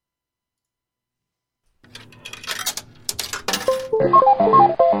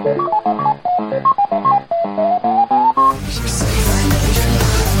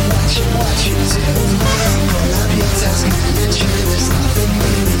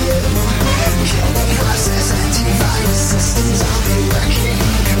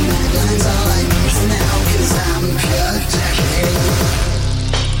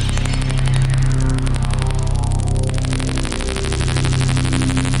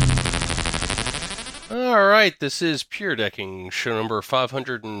Alright, this is Pure Decking, show number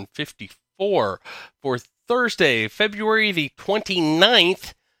 554 for Thursday, February the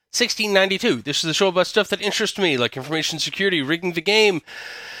 29th, 1692. This is the show about stuff that interests me, like information security, rigging the game,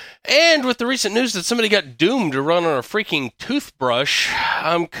 and with the recent news that somebody got doomed to run on a freaking toothbrush,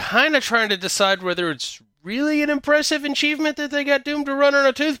 I'm kind of trying to decide whether it's really an impressive achievement that they got doomed to run on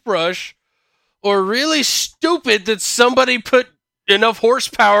a toothbrush, or really stupid that somebody put enough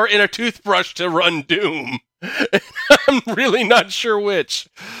horsepower in a toothbrush to run Doom. I'm really not sure which.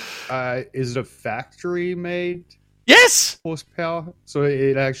 Is it a factory-made? Yes! Horsepower? So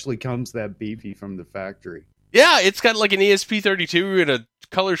it actually comes that beefy from the factory? Yeah, it's got like an ESP32 and a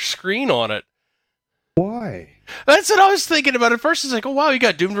color screen on it. Why? That's what I was thinking about at first. It's like, oh wow, you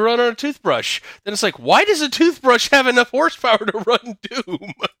got Doom to run on a toothbrush. Then it's like, why does a toothbrush have enough horsepower to run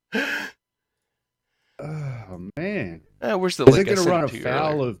Doom? Oh, man. Where's the Is link? it going to run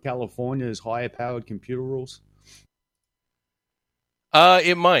afoul of California's higher-powered computer rules?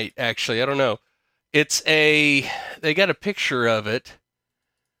 It might, actually. I don't know. They got a picture of it.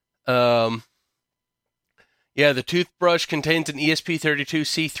 Yeah, the toothbrush contains an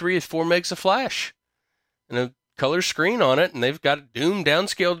ESP32C3 with 4 megs of flash and a color screen on it, and they've got Doom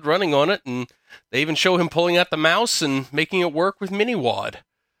downscaled running on it, and they even show him pulling out the mouse and making it work with mini-wad.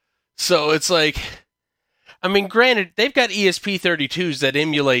 So it's like, I mean, granted, they've got ESP32s that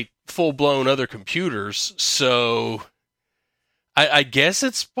emulate full-blown other computers, so I guess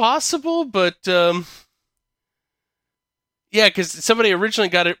it's possible, but yeah, because somebody originally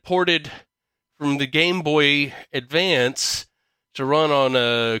got it ported from the Game Boy Advance to run on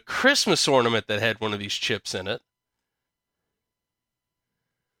a Christmas ornament that had one of these chips in it.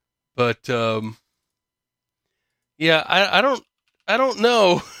 But yeah, I don't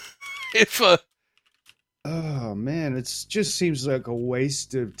know if oh man, it just seems like a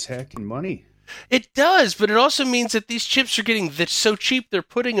waste of tech and money. It does, but it also means that these chips are getting so cheap they're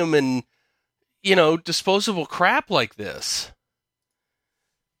putting them in, disposable crap like this,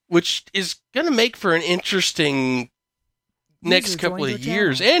 which is going to make for an interesting next couple of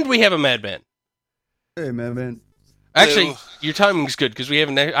years. And we have a Maddman. Hey, Maddman. Actually, Hello. Your timing's good because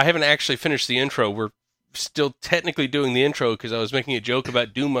I haven't actually finished the intro. We're still technically doing the intro because I was making a joke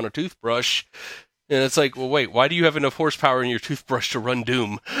about Doom on a toothbrush. And it's like, well, wait, why do you have enough horsepower in your toothbrush to run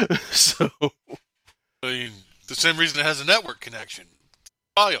Doom? So, I mean, the same reason it has a network connection.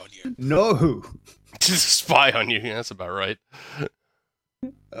 Spy on you. No. to spy on you. Yeah, that's about right.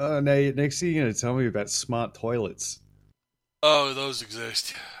 Now, next thing you're going to tell me about smart toilets. Oh, those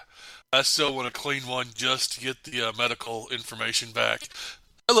exist. I still want to clean one just to get the medical information back.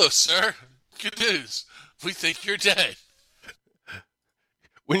 Hello, sir. Good news. We think you're dead.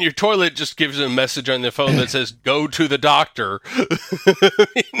 When your toilet just gives a message on the phone that says, go to the doctor.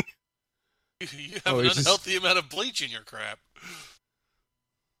 You have an unhealthy amount of bleach in your crap.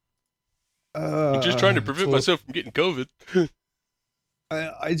 I'm just trying to prevent myself from getting COVID.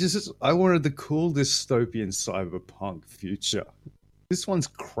 I wanted the cool dystopian cyberpunk future. This one's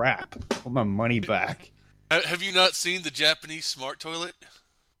crap. I want my money back. Have you not seen the Japanese smart toilet?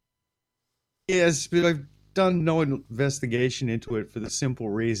 Yes, but I've done no investigation into it for the simple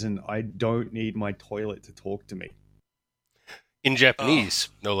reason I don't need my toilet to talk to me. In Japanese,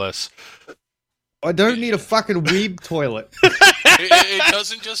 no less. I don't need a fucking weeb toilet. It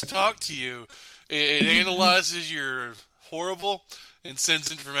doesn't just talk to you. It analyzes your horrible and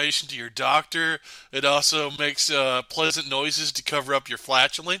sends information to your doctor. It also makes pleasant noises to cover up your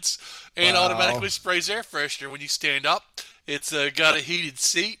flatulence and automatically sprays air freshener when you stand up. It's got a heated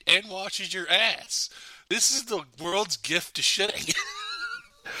seat and washes your ass. This is the world's gift to shitting.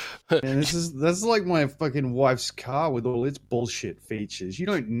 Man, that's like my fucking wife's car with all its bullshit features. You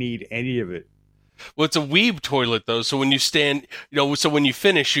don't need any of it. Well, it's a weeb toilet, though, so when you stand, so when you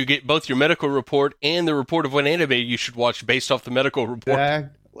finish, you get both your medical report and the report of what anime you should watch based off the medical report.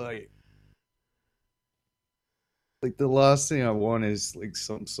 Like the last thing I want is like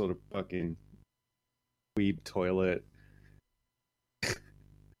some sort of fucking weeb toilet.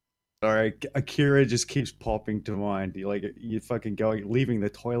 Alright, Akira just keeps popping to mind. You fucking leaving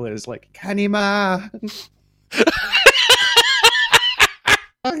the toilet is like, Kanima!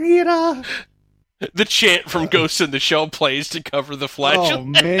 Akira! The chant from Ghost in the Shell plays to cover the Oh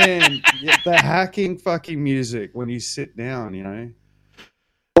flatulence. man, yeah, the hacking fucking music when you sit down, you know,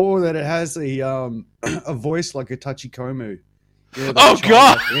 or that it has a voice like a Tachikomu. Yeah, Oh,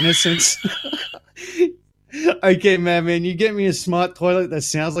 God! Innocence. Okay, man, you get me a smart toilet that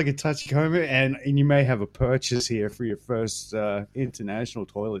sounds like a Tachikomu, and you may have a purchase here for your first international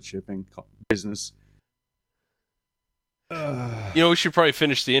toilet shipping business. You know, we should probably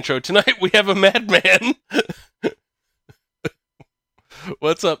finish the intro. Tonight we have a Maddman.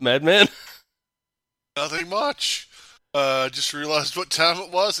 What's up, Maddman? Nothing much. Just realized what time it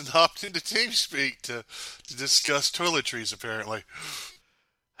was and hopped into TeamSpeak to discuss toiletries, apparently.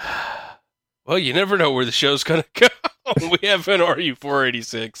 Well, you never know where the show's going to go. We have an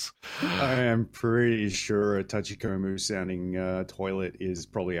RU486. I am pretty sure a Tachikomu sounding toilet is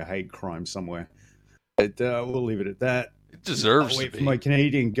probably a hate crime somewhere. But we'll leave it at that. It deserves I'll to wait be. for my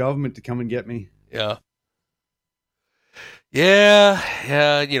Canadian government to come and get me. Yeah.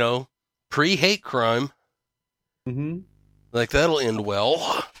 Yeah, you know, pre-hate crime. Mm-hmm. Like, that'll end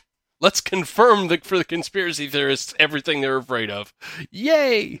well. Let's confirm for the conspiracy theorists everything they're afraid of.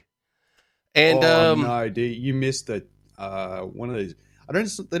 Yay! And, no, dude, you missed the one of those.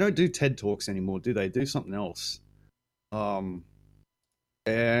 They don't do TED Talks anymore, do they? Do something else.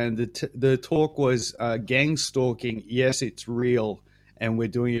 And the talk was gang stalking. Yes, it's real, and we're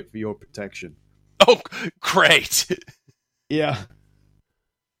doing it for your protection. Oh, great! Yeah.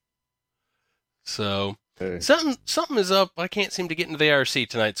 So, something is up. I can't seem to get into the IRC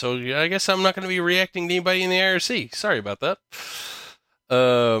tonight, so I guess I'm not going to be reacting to anybody in the IRC. Sorry about that.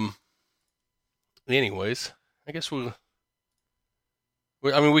 Anyways, I guess we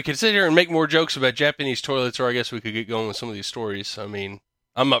could sit here and make more jokes about Japanese toilets, or I guess we could get going with some of these stories. I mean,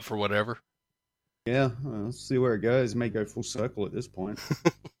 I'm up for whatever. Yeah, let's see where it goes. It may go full circle at this point.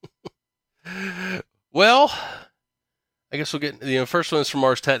 Well, I guess we'll get, first one is from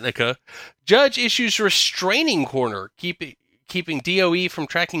Ars Technica. Judge issues restraining order, keeping DOE from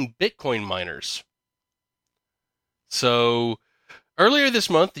tracking Bitcoin miners. So, earlier this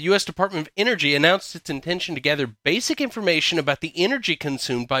month, the U.S. Department of Energy announced its intention to gather basic information about the energy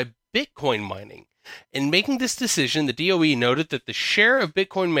consumed by Bitcoin mining. In making this decision, the DOE noted that the share of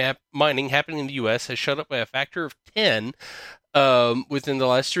Bitcoin mining happening in the U.S. has shot up by a factor of 10 within the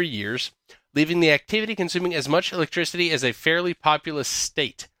last 3 years, leaving the activity consuming as much electricity as a fairly populous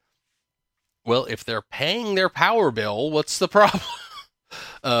state. Well, if they're paying their power bill, what's the problem?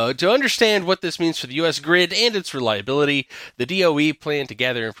 To understand what this means for the U.S. grid and its reliability, the DOE planned to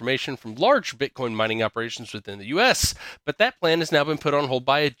gather information from large Bitcoin mining operations within the U.S., but that plan has now been put on hold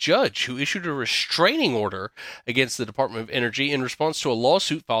by a judge who issued a restraining order against the Department of Energy in response to a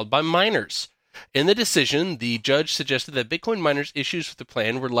lawsuit filed by miners. In the decision, the judge suggested that Bitcoin miners' issues with the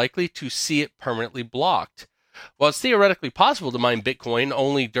plan were likely to see it permanently blocked. While it's theoretically possible to mine Bitcoin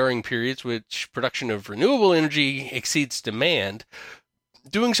only during periods which production of renewable energy exceeds demand,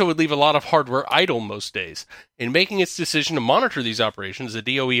 doing so would leave a lot of hardware idle most days. In making its decision to monitor these operations, the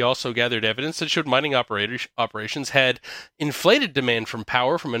DOE also gathered evidence that showed mining operations had inflated demand from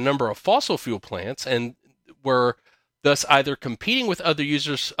power from a number of fossil fuel plants and were thus either competing with other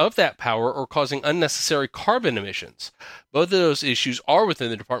users of that power or causing unnecessary carbon emissions. Both of those issues are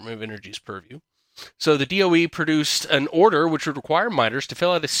within the Department of Energy's purview. So the DOE produced an order which would require miners to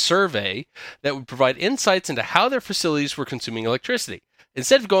fill out a survey that would provide insights into how their facilities were consuming electricity.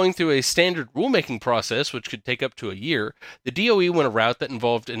 Instead of going through a standard rulemaking process, which could take up to a year, the DOE went a route that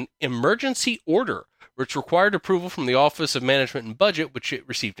involved an emergency order, which required approval from the Office of Management and Budget, which it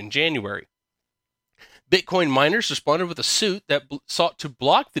received in January. Bitcoin miners responded with a suit that sought to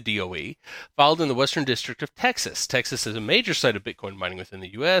block the DOE, filed in the Western District of Texas. Texas is a major site of Bitcoin mining within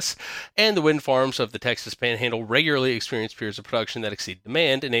the U.S., and the wind farms of the Texas Panhandle regularly experience periods of production that exceed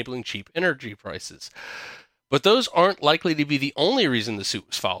demand, enabling cheap energy prices. But those aren't likely to be the only reason the suit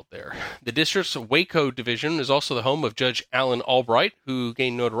was filed there. The district's Waco division is also the home of Judge Alan Albright, who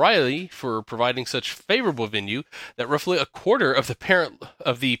gained notoriety for providing such favorable venue that roughly a quarter of the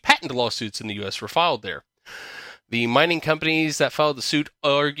patent lawsuits in the U.S. were filed there. The mining companies that filed the suit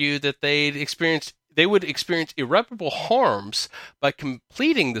argued that they would experience irreparable harms by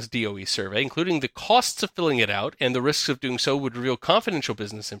completing this DOE survey, including the costs of filling it out, and the risks of doing so would reveal confidential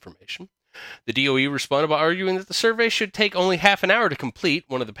business information. The DOE responded by arguing that the survey should take only half an hour to complete.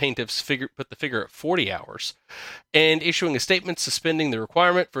 One of the plaintiffs put the figure at 40 hours, and issuing a statement suspending the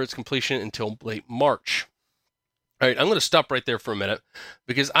requirement for its completion until late March. All right, I'm going to stop right there for a minute,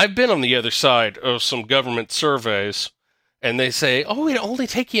 because I've been on the other side of some government surveys, and they say, oh, it'll only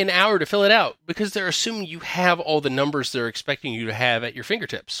take you an hour to fill it out, because they're assuming you have all the numbers they're expecting you to have at your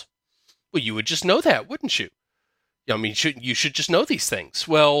fingertips. Well, you would just know that, wouldn't you? I mean, you should just know these things.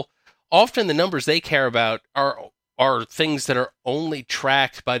 Well, often the numbers they care about are things that are only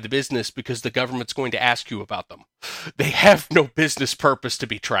tracked by the business because the government's going to ask you about them. They have no business purpose to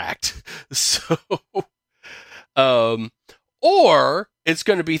be tracked. So, um, or it's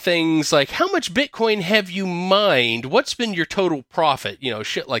going to be things like, how much Bitcoin have you mined? What's been your total profit?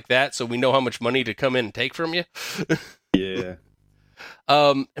 Shit like that, so we know how much money to come in and take from you. Yeah.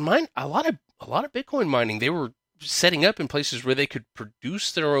 And a lot of Bitcoin mining, they were setting up in places where they could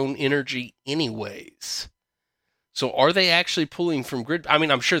produce their own energy anyways. So are they actually pulling from grid? I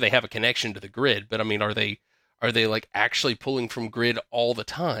mean, I'm sure they have a connection to the grid, but I mean, are they like actually pulling from grid all the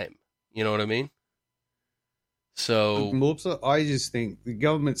time? You know what I mean? So I just think the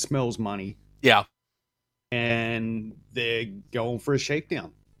government smells money. Yeah. And they're going for a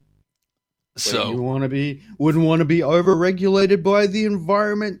shakedown. So you wouldn't want to be over-regulated by the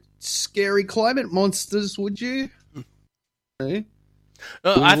environment, scary climate monsters, would you? Okay.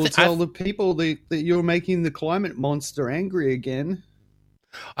 I will tell the people that you're making the climate monster angry again.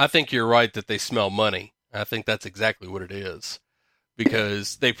 I think you're right that they smell money. I think that's exactly what it is.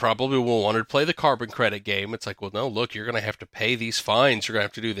 Because they probably will want to play the carbon credit game. It's like, well, no, look, you're going to have to pay these fines. You're going to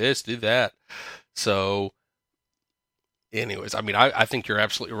have to do this, do that. So, anyways, I mean, I think you're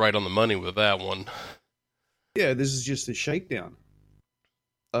absolutely right on the money with that one. Yeah, this is just a shakedown.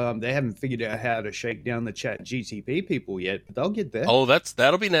 They haven't figured out how to shake down the Chat GTP people yet, but they'll get there. Oh,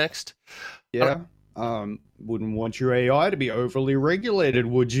 that'll be next. Yeah. Wouldn't want your AI to be overly regulated,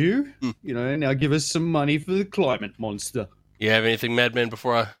 would you? Now give us some money for the climate monster. You have anything, Maddman,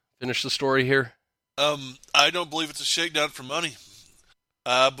 before I finish the story here? I don't believe it's a shakedown for money.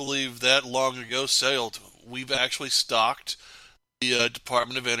 I believe that long ago sailed. We've actually stocked the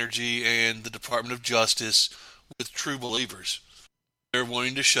Department of Energy and the Department of Justice with true believers. They're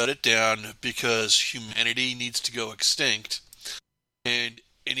wanting to shut it down because humanity needs to go extinct, and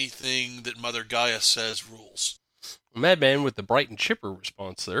anything that Mother Gaia says rules. Maddman with the bright and chipper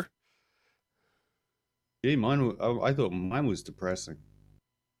response there. Yeah, I thought mine was depressing.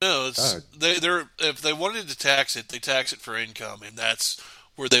 No, they're if they wanted to tax it, they tax it for income, and that's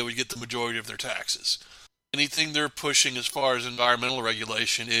where they would get the majority of their taxes. Anything they're pushing as far as environmental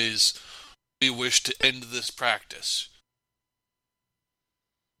regulation is, we wish to end this practice.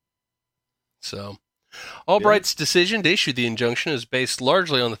 So, Albright's decision to issue the injunction is based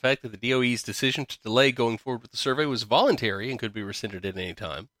largely on the fact that the DOE's decision to delay going forward with the survey was voluntary and could be rescinded at any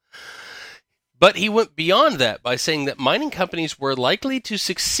time. But he went beyond that by saying that mining companies were likely to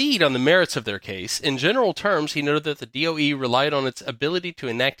succeed on the merits of their case. In general terms, he noted that the DOE relied on its ability to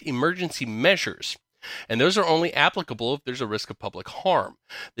enact emergency measures, and those are only applicable if there's a risk of public harm.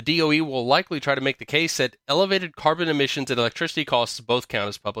 The DOE will likely try to make the case that elevated carbon emissions and electricity costs both count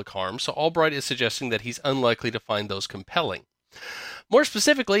as public harm, so Albright is suggesting that he's unlikely to find those compelling. More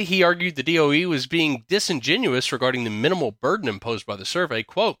specifically, he argued the DOE was being disingenuous regarding the minimal burden imposed by the survey.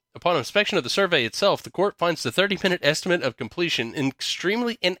 Quote, upon inspection of the survey itself, the court finds the 30-minute estimate of completion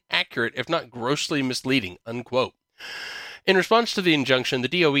extremely inaccurate, if not grossly misleading, unquote. In response to the injunction, the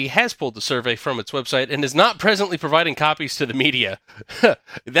DOE has pulled the survey from its website and is not presently providing copies to the media.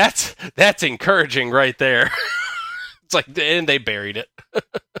 That's encouraging right there. It's like, and they buried it.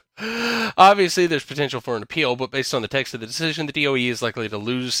 Obviously, there's potential for an appeal, but based on the text of the decision, the DOE is likely to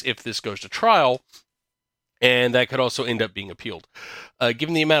lose if this goes to trial, and that could also end up being appealed.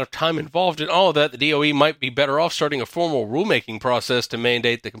 Given the amount of time involved in all of that, the DOE might be better off starting a formal rulemaking process to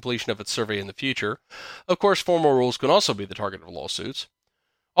mandate the completion of its survey in the future. Of course, formal rules can also be the target of lawsuits.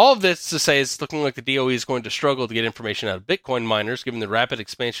 All of this to say it's looking like the DOE is going to struggle to get information out of Bitcoin miners, given the rapid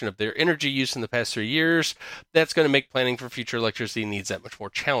expansion of their energy use in the past 3 years. That's going to make planning for future electricity needs that much more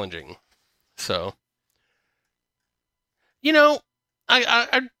challenging. So, the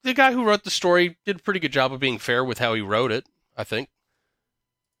guy who wrote the story did a pretty good job of being fair with how he wrote it, I think.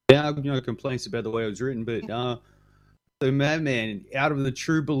 Yeah, I have no complaints about the way it was written, but so Maddman, out of the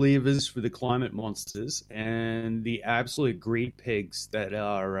true believers for the climate monsters and the absolute greed pigs that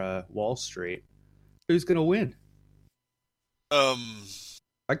are Wall Street, who's going to win?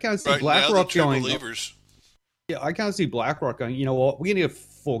 I can't see BlackRock going. Believers. Yeah, I can't see BlackRock going. You know what? We're going to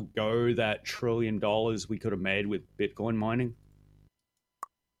forego that $1 trillion we could have made with Bitcoin mining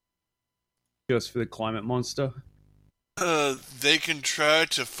just for the climate monster. They can try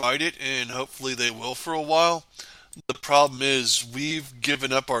to fight it, and hopefully they will for a while. The problem is we've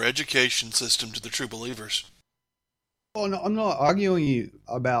given up our education system to the true believers. Oh, no, I'm not arguing you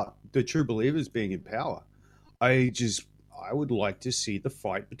about the true believers being in power. I would like to see the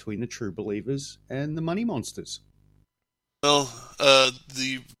fight between the true believers and the money monsters. Well,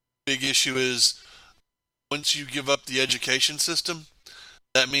 the big issue is once you give up the education system,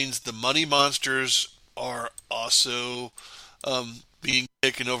 that means the money monsters are also being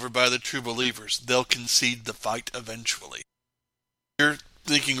taken over by the true believers. They'll concede the fight eventually. You're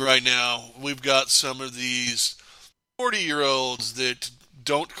thinking right now, we've got some of these 40-year-olds that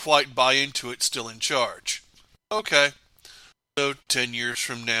don't quite buy into it still in charge. Okay, so 10 years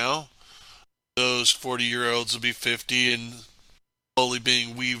from now, those 40-year-olds will be 50 and slowly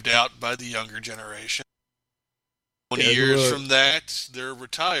being weaved out by the younger generation. 20 years from that, they're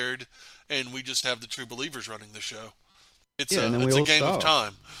retired, and we just have the true believers running the show. It's a game of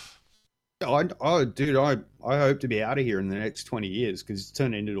time. Dude, I hope to be out of here in the next 20 years because it's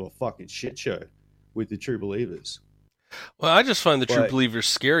turned into a fucking shit show with the true believers. Well, I just find the true believers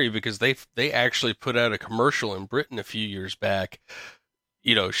scary because they actually put out a commercial in Britain a few years back,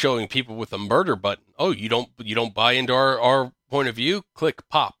 showing people with a murder button. Oh, you don't buy into our point of view? Click,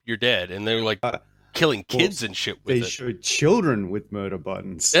 pop, you're dead. And they're like killing kids and shit with it. They showed children with murder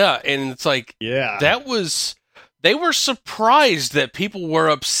buttons. Yeah, and it's like, they were surprised that people were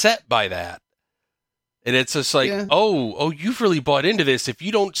upset by that. And it's just like, oh, you've really bought into this if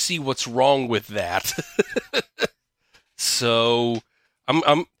you don't see what's wrong with that. So,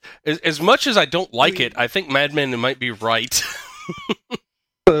 I'm as much as I don't like it, I think Maddman might be right.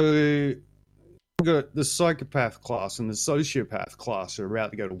 So, we got the psychopath class and the sociopath class are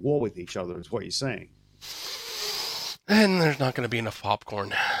about to go to war with each other, is what you're saying. And there's not going to be enough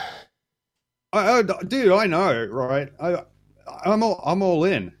popcorn. Dude, I know, right? I'm all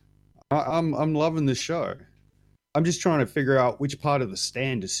in. I'm loving the show. I'm just trying to figure out which part of the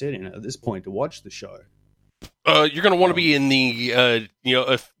stand to sit in at this point to watch the show. You're going to want to be in the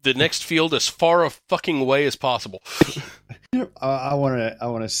the next field as far fucking away as possible. I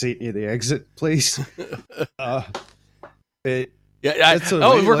want to seat near the exit, please. We're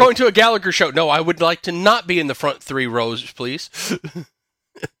going to a Gallagher show. No, I would like to not be in the front 3 rows, please.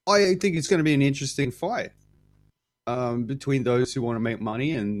 I think it's going to be an interesting fight between those who want to make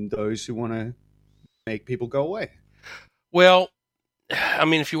money and those who want to make people go away. Well, I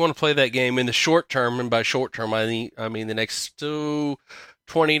mean, if you want to play that game in the short term, and by short term, I mean the next 20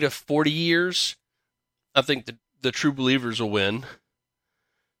 to 40 years, I think the true believers will win,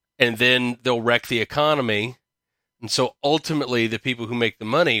 and then they'll wreck the economy. And so ultimately, the people who make the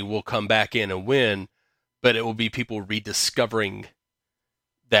money will come back in and win, but it will be people rediscovering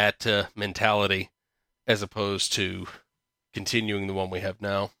that mentality as opposed to continuing the one we have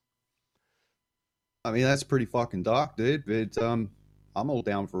now. I mean, that's pretty fucking dark, dude, but I'm all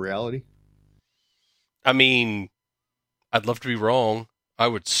down for reality. I mean, I'd love to be wrong. I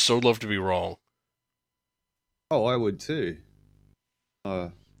would so love to be wrong. Oh, I would too.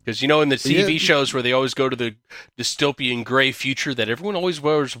 Because, in the TV shows where they always go to the dystopian gray future that everyone always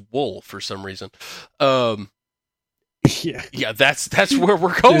wears wool for some reason. Yeah, that's where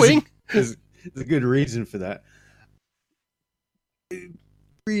we're going. There's a good reason for that.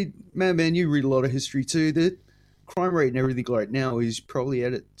 Man, you read a lot of history too. The crime rate and everything right now is probably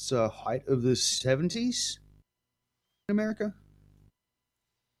at its height of the 70s in America.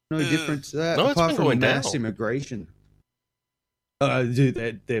 No different to that, apart from mass immigration.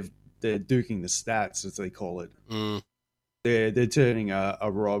 Dude, they're duking the stats, as they call it. Mm. They're turning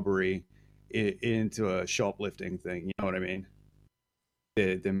a robbery into a shoplifting thing. You know what I mean?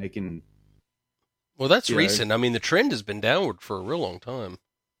 They're making. Well, that's recent. I mean, the trend has been downward for a real long time.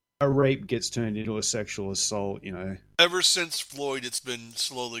 A rape gets turned into a sexual assault. Ever since Floyd, it's been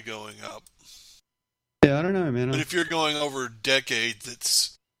slowly going up. Yeah, I don't know, man. But if you're going over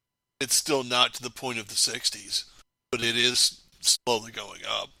decades, it's still not to the point of the 60s, but it is slowly going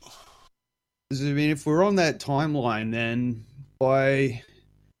up. I mean, if we're on that timeline, then by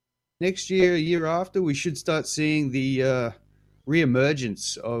next year, a year after, we should start seeing the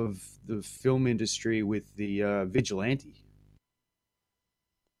reemergence of the film industry with the vigilante.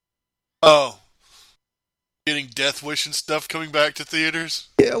 Oh, getting Death Wish and stuff coming back to theaters?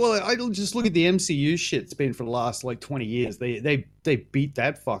 Yeah, well, I just look at the MCU shit it's been for the last 20 years. They beat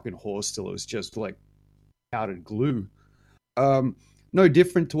that fucking horse till it was just powdered glue. No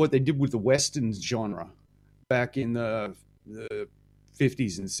different to what they did with the Western genre back in the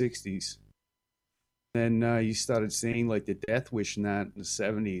 50s and 60s. Then you started seeing the Death Wish and that in the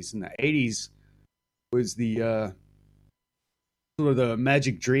 70s. And the 80s was the sort of the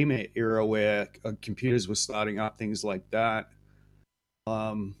Magic Dream era where computers were starting up, things like that.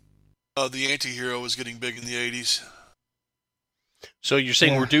 The anti-hero was getting big in the 80s. So you're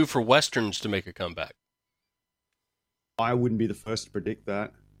saying we're due for Westerns to make a comeback? I wouldn't be the first to predict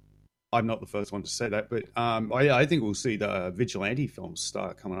that. I'm not the first one to say that, but I think we'll see the vigilante films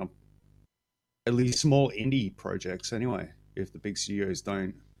start coming up at least small indie projects anyway, if the big studios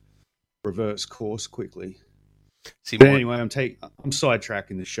don't reverse course quickly. See But more. anyway, I'm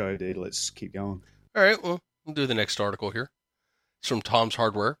sidetracking the show, dude. Let's keep going. All right, well, we'll do the next article here. It's from Tom's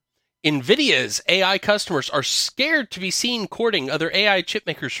Hardware. NVIDIA's AI customers are scared to be seen courting other AI chip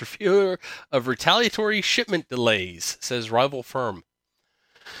makers for fear of retaliatory shipment delays, says rival firm.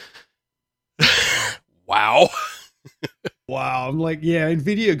 Wow. Wow, I'm like, yeah,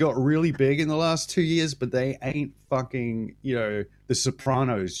 Nvidia got really big in the last 2 years, but they ain't fucking, the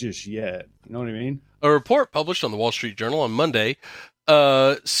Sopranos just yet. You know what I mean? A report published on the Wall Street Journal on Monday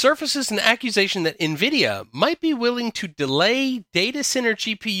surfaces an accusation that NVIDIA might be willing to delay data center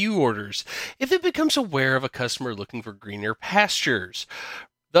GPU orders if it becomes aware of a customer looking for greener pastures.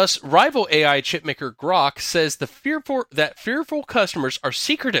 Thus, rival AI chipmaker Grok says fearful customers are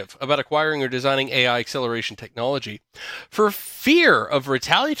secretive about acquiring or designing AI acceleration technology for fear of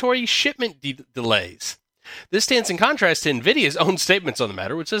retaliatory shipment delays. This stands in contrast to NVIDIA's own statements on the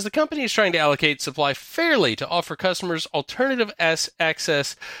matter, which says the company is trying to allocate supply fairly to offer customers alternative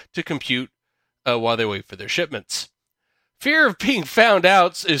access to compute while they wait for their shipments. Fear of being found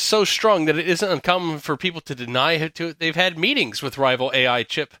out is so strong that it isn't uncommon for people to deny it. They've had meetings with rival AI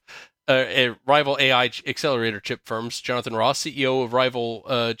accelerator chip firms. Jonathan Ross, CEO of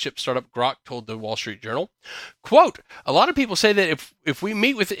rival chip startup Grok, told the Wall Street Journal, quote, a lot of people say that if we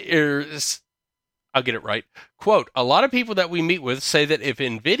meet with... I'll get it right. Quote, a lot of people that we meet with say that if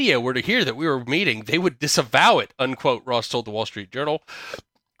NVIDIA were to hear that we were meeting, they would disavow it, unquote, Ross told the Wall Street Journal.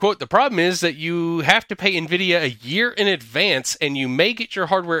 Quote, the problem is that you have to pay NVIDIA a year in advance, and you may get your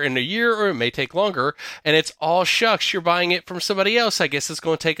hardware in a year, or it may take longer, and it's all shucks, you're buying it from somebody else. I guess it's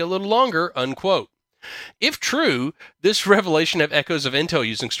going to take a little longer, unquote. If true, this revelation have echoes of Intel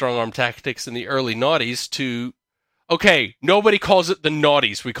using strong-arm tactics in the early noughties to... Okay, nobody calls it the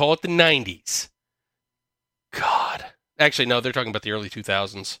noughties. We call it the 90s. God. Actually, no, they're talking about the early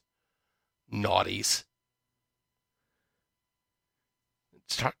 2000s. Naughties.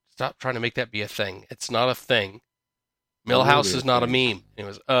 Stop trying to make that be a thing. It's not a thing. Millhouse is not a meme.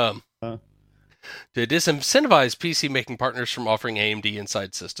 Anyways, to disincentivize PC-making partners from offering AMD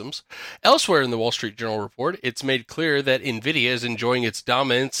inside systems. Elsewhere in the Wall Street Journal report, it's made clear that NVIDIA is enjoying its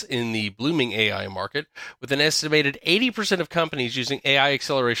dominance in the blooming AI market, with an estimated 80% of companies using AI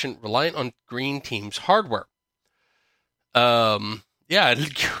acceleration reliant on Green Team's hardware. Yeah,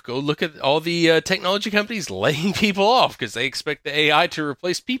 go look at all the technology companies laying people off because they expect the AI to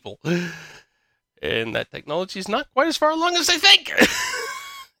replace people. And that technology is not quite as far along as they think.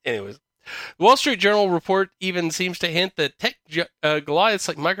 Anyways, the Wall Street Journal report even seems to hint that tech Goliaths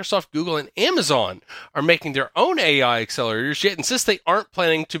like Microsoft, Google, and Amazon are making their own AI accelerators, yet insist they aren't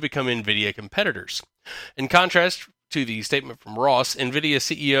planning to become NVIDIA competitors. In contrast to the statement from Ross, NVIDIA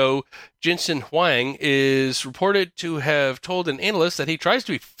CEO Jensen Huang is reported to have told an analyst that he tries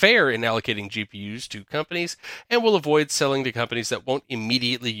to be fair in allocating GPUs to companies and will avoid selling to companies that won't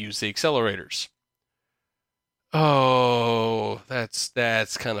immediately use the accelerators. Oh, that's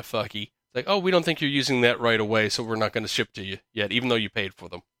kind of fucky. Like, oh, we don't think you're using that right away, so we're not going to ship to you yet, even though you paid for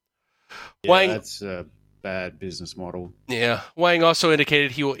them. Yeah, Wang, that's a bad business model. Yeah. Wang also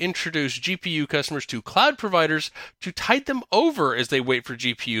indicated he will introduce GPU customers to cloud providers to tide them over as they wait for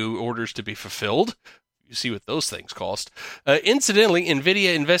GPU orders to be fulfilled. You see what those things cost. Incidentally,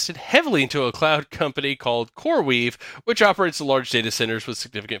 NVIDIA invested heavily into a cloud company called CoreWeave, which operates large data centers with a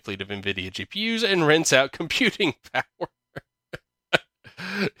significant fleet of NVIDIA GPUs and rents out computing power.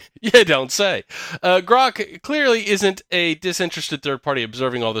 You don't say. Grok clearly isn't a disinterested third party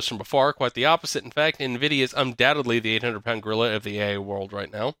observing all this from afar. Quite the opposite. In fact, NVIDIA is undoubtedly the 800-pound gorilla of the AI world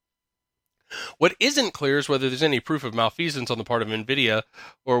right now. What isn't clear is whether there's any proof of malfeasance on the part of NVIDIA,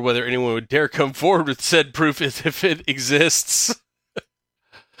 or whether anyone would dare come forward with said proof if it exists.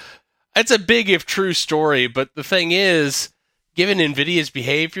 That's a big if true story, but the thing is, given NVIDIA's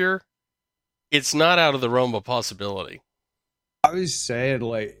behavior, it's not out of the realm of possibility. I was saying,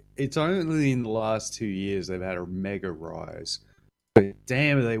 like, it's only in the last 2 years they've had a mega rise. But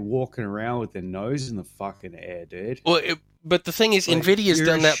damn, are they walking around with their nose in the fucking air, dude? Well, but the thing is, like, NVIDIA's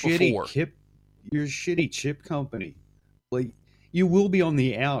done that before. You're a shitty chip company. Like, you will be on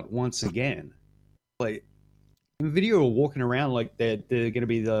the out once again. Like, NVIDIA are walking around like they're going to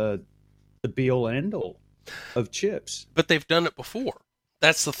be the be-all and end-all of chips. But they've done it before.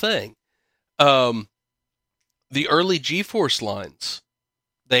 That's the thing. The early GeForce lines,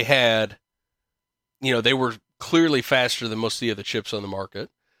 they had, they were clearly faster than most of the other chips on the market.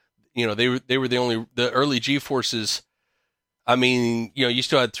 They were the early GeForces. I mean, you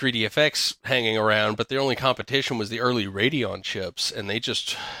still had 3DFX hanging around, but the only competition was the early Radeon chips, and they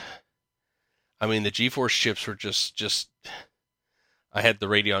just, I mean, the GeForce chips were just. I had the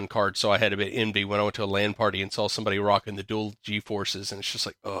Radeon card, so I had a bit envy when I went to a LAN party and saw somebody rocking the dual GeForces, and it's just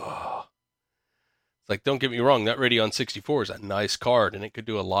like, oh. It's like, don't get me wrong, that Radeon 64 is a nice card, and it could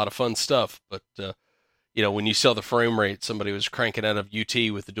do a lot of fun stuff, but, when you saw the frame rate somebody was cranking out of UT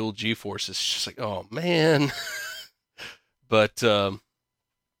with the dual GeForces, it's just like, oh, man. But,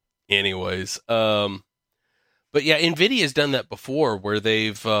 anyways, but yeah, NVIDIA's done that before where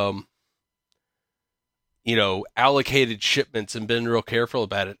they've, allocated shipments and been real careful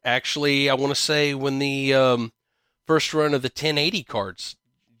about it. Actually, I want to say when the first run of the 1080 cards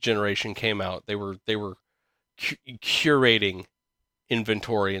generation came out, they were curating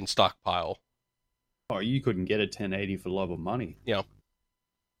inventory and stockpile. Oh, you couldn't get a 1080 for love of money. Yeah.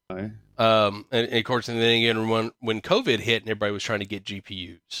 Okay. And of course, and then again, when COVID hit and everybody was trying to get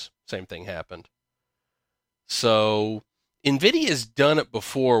GPUs, same thing happened. So NVIDIA's done it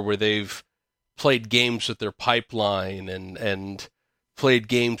before where they've played games with their pipeline and played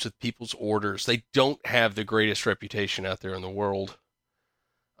games with people's orders. They don't have the greatest reputation out there in the world.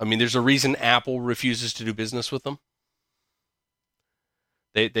 I mean, there's a reason Apple refuses to do business with them.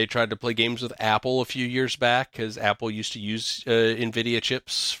 They tried to play games with Apple a few years back because Apple used to use NVIDIA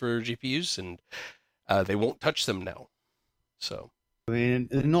chips for GPUs, and they won't touch them now. So, I mean,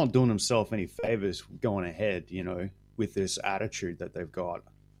 they're not doing themselves any favors going ahead, with this attitude that they've got.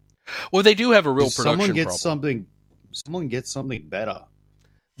 Well, they do have a real production problem. Someone gets something better.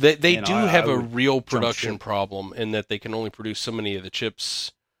 They do have a real production problem in that they can only produce so many of the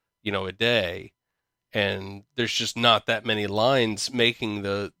chips, a day. And there's just not that many lines making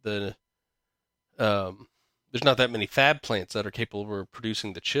there's not that many fab plants that are capable of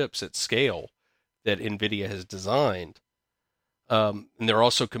producing the chips at scale that NVIDIA has designed. And they're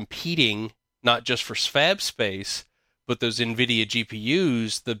also competing not just for fab space, but those NVIDIA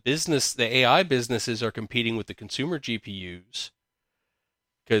GPUs, the AI businesses are competing with the consumer GPUs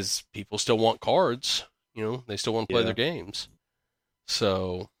because people still want cards, they still want to play their games.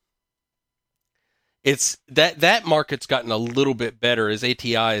 So it's that market's gotten a little bit better as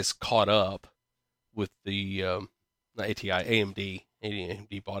ATI has caught up with the not ATI, AMD.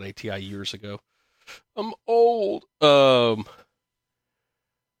 AMD bought ATI years ago. I'm old.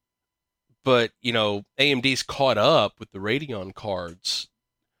 But AMD's caught up with the Radeon cards,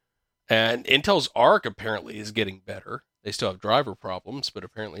 and Intel's Arc apparently is getting better. They still have driver problems, but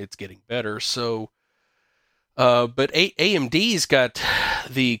apparently it's getting better. So, but AMD's got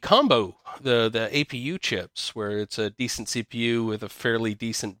the combo, the APU chips, where it's a decent CPU with a fairly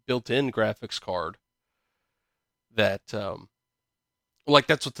decent built-in graphics card. That, that's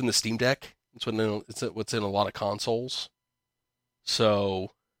what's in the Steam Deck. It's what's in a lot of consoles.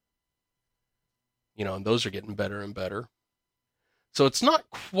 So, and those are getting better and better. So it's not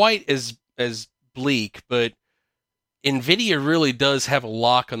quite as bleak, but NVIDIA really does have a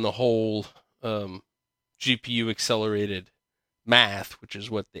lock on the whole GPU accelerated math, which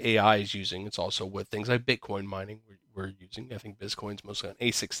is what the AI is using. It's also what things like Bitcoin mining we're using. I think Bitcoin's mostly on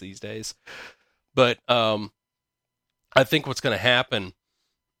ASICs these days. But I think what's going to happen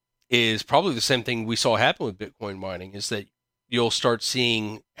is probably the same thing we saw happen with Bitcoin mining, is that you'll start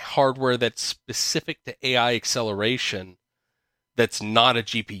seeing hardware that's specific to AI acceleration that's not a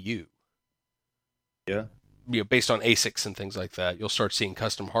GPU. Yeah. Based on ASICs and things like that. You'll start seeing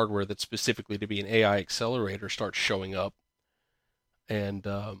custom hardware that's specifically to be an AI accelerator start showing up. And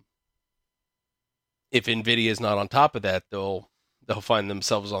if NVIDIA is not on top of that, they'll find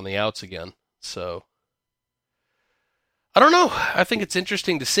themselves on the outs again. So I don't know. I think it's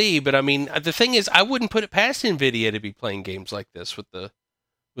interesting to see, but I mean, the thing is, I wouldn't put it past NVIDIA to be playing games like this with the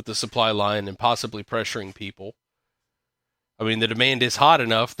supply line and possibly pressuring people. I mean, the demand is hot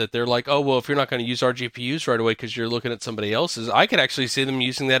enough that they're like, oh, well, if you're not going to use our GPUs right away because you're looking at somebody else's, I could actually see them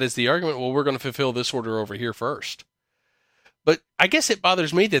using that as the argument, well, we're going to fulfill this order over here first. But I guess it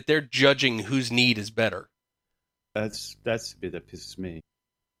bothers me that they're judging whose need is better. That's the bit that pisses me.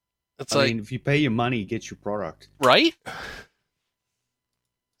 I mean, if you pay your money, get your product. Right?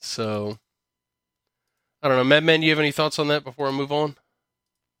 So, I don't know. Maddman, you have any thoughts on that before I move on?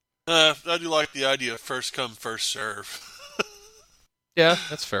 I do like the idea of first come, first serve. Yeah,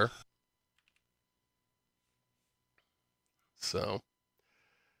 that's fair. So,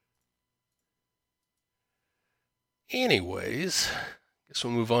 anyways, guess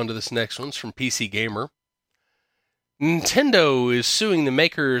we'll move on to this next one. It's from PC Gamer. Nintendo is suing the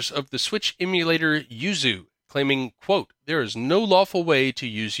makers of the Switch emulator Yuzu, claiming, quote, there is no lawful way to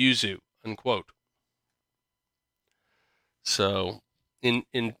use Yuzu, unquote. So,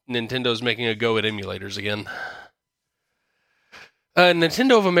 Nintendo's making a go at emulators again.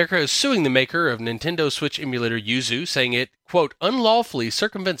 Nintendo of America is suing the maker of Nintendo Switch emulator Yuzu, saying it, quote, unlawfully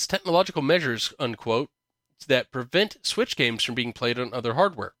circumvents technological measures, unquote, that prevent Switch games from being played on other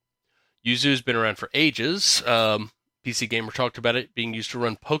hardware. Yuzu has been around for ages. PC Gamer talked about it being used to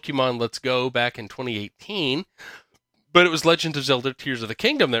run Pokemon Let's Go back in 2018, but it was Legend of Zelda Tears of the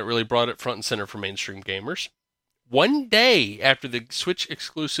Kingdom that really brought it front and center for mainstream gamers. One day after the Switch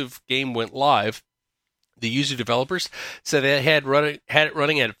exclusive game went live, the Yuzu developers said they had it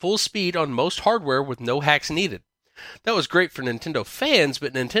running at full speed on most hardware with no hacks needed. That was great for Nintendo fans,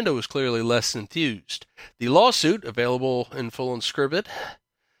 but Nintendo was clearly less enthused. The lawsuit, available in full and scribed,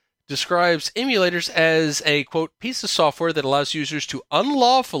 describes emulators as a, quote, piece of software that allows users to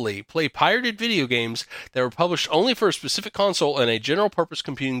unlawfully play pirated video games that were published only for a specific console and a general-purpose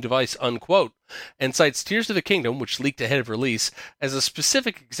computing device, unquote, and cites Tears of the Kingdom, which leaked ahead of release, as a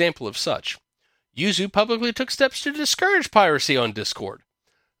specific example of such. Yuzu publicly took steps to discourage piracy on Discord.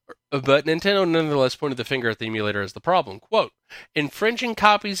 But Nintendo nonetheless pointed the finger at the emulator as the problem. Quote, infringing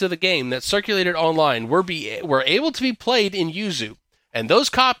copies of the game that circulated online were able to be played in Yuzu, and those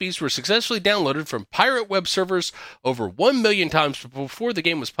copies were successfully downloaded from pirate web servers over 1 million times before the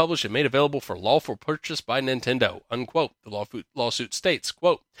game was published and made available for lawful purchase by Nintendo, unquote. The lawsuit states,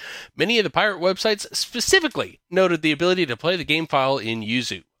 quote, many of the pirate websites specifically noted the ability to play the game file in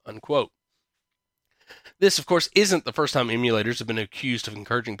Yuzu, unquote. This, of course, isn't the first time emulators have been accused of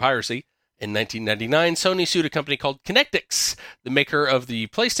encouraging piracy. In 1999, Sony sued a company called Connectix, the maker of the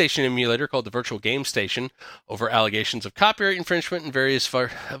PlayStation emulator called the Virtual Game Station, over allegations of copyright infringement and various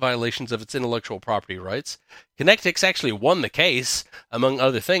violations of its intellectual property rights. Connectix actually won the case. Among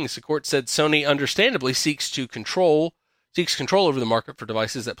other things, the court said Sony understandably seeks control over the market for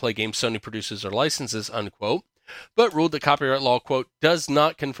devices that play games Sony produces or licenses, unquote, but ruled that copyright law, quote, does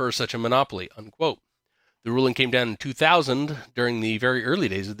not confer such a monopoly, unquote. The ruling came down in 2000 during the very early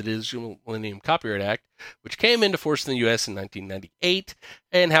days of the Digital Millennium Copyright Act, which came into force in the U.S. in 1998,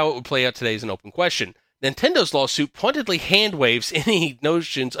 and how it would play out today is an open question. Nintendo's lawsuit pointedly hand-waves any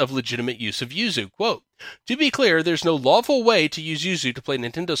notions of legitimate use of Yuzu. Quote, to be clear, there's no lawful way to use Yuzu to play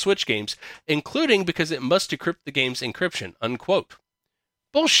Nintendo Switch games, including because it must decrypt the game's encryption, unquote.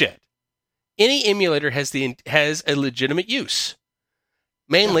 Bullshit. Any emulator has a legitimate use.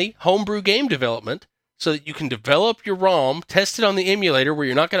 Mainly homebrew game development, so that you can develop your ROM, test it on the emulator where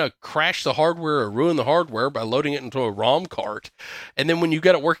you're not going to crash the hardware or ruin the hardware by loading it into a ROM cart. And then when you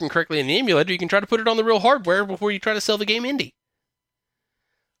got it working correctly in the emulator, you can try to put it on the real hardware before you try to sell the game indie.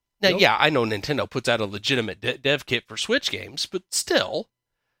 Now, yeah, I know Nintendo puts out a legitimate dev kit for Switch games, but still,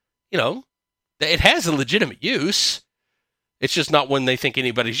 it has a legitimate use. It's just not one they think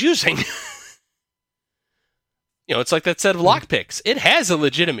anybody's using. It's like that set of lockpicks. It has a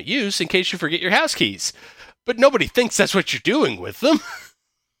legitimate use in case you forget your house keys. But nobody thinks that's what you're doing with them.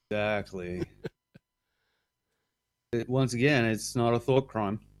 Exactly. Once again, it's not a thought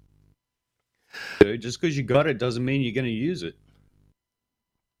crime. Just because you got it doesn't mean you're going to use it.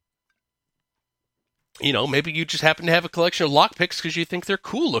 Maybe you just happen to have a collection of lockpicks because you think they're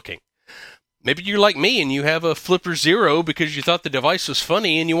cool looking. Maybe you're like me and you have a Flipper Zero because you thought the device was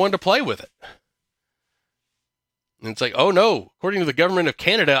funny and you wanted to play with it. And it's like, oh no, according to the government of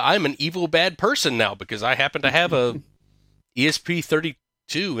Canada, I'm an evil bad person now because I happen to have a ESP32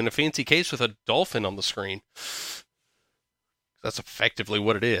 in a fancy case with a dolphin on the screen. That's effectively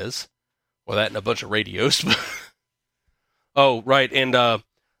what it is. Well, that and a bunch of radios. Oh, right, and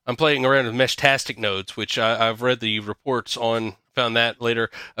I'm playing around with Meshtastic nodes, which I've read the reports on, found that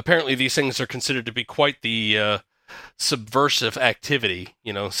later. Apparently these things are considered to be quite the subversive activity,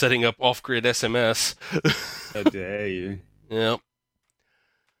 setting up off-grid SMS. How dare you? Yeah.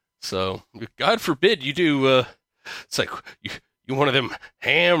 So, God forbid you do, it's like, you one of them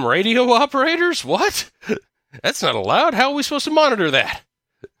ham radio operators? What? That's not allowed? How are we supposed to monitor that?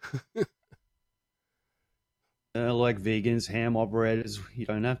 Like vegans, ham operators, you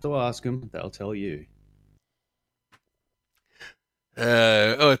don't have to ask them, they'll tell you.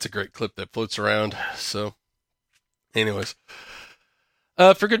 It's a great clip that floats around, so... Anyways,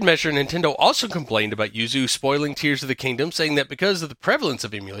 for good measure, Nintendo also complained about Yuzu spoiling Tears of the Kingdom, saying that because of the prevalence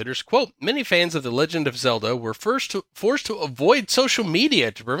of emulators, quote, many fans of The Legend of Zelda were forced to avoid social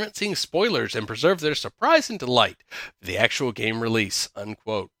media to prevent seeing spoilers and preserve their surprise and delight for the actual game release,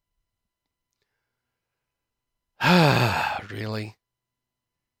 unquote. Really?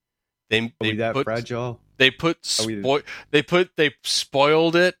 They fragile? They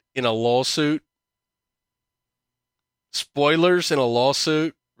spoiled it in a lawsuit. Spoilers in a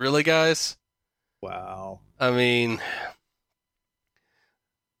lawsuit? Really, guys? Wow. I mean...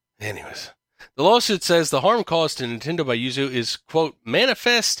 Anyways. The lawsuit says the harm caused to Nintendo by Yuzu is, quote,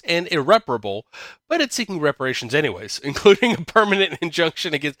 manifest and irreparable, but it's seeking reparations anyways, including a permanent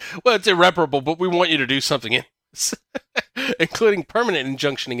injunction against, well, it's irreparable, but we want you to do something anyways, including permanent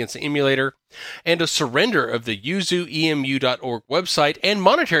injunction against the emulator and a surrender of the yuzuemu.org website and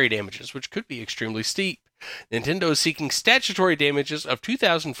monetary damages, which could be extremely steep. Nintendo is seeking statutory damages of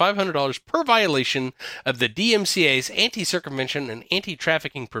 $2,500 per violation of the DMCA's anti-circumvention and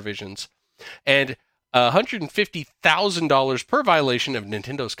anti-trafficking provisions, and $150,000 per violation of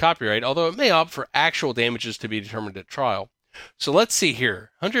Nintendo's copyright, although it may opt for actual damages to be determined at trial. So let's see here.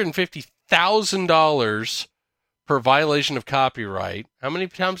 $150,000 per violation of copyright. How many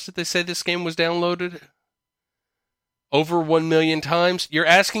times did they say this game was downloaded? Over 1 million times? You're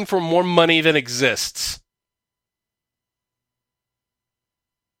asking for more money than exists.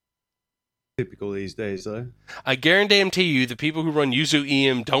 Typical these days, though. I guarantee you the people who run Yuzu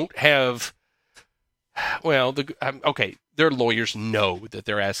EM don't have... Well, okay, their lawyers know that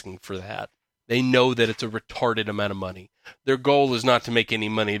they're asking for that. They know that it's a retarded amount of money. Their goal is not to make any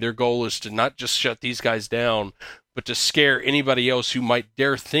money. Their goal is to not just shut these guys down, but to scare anybody else who might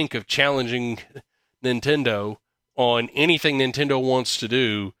dare think of challenging Nintendo on anything Nintendo wants to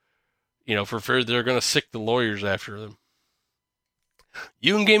do, for fear they're going to sick the lawyers after them.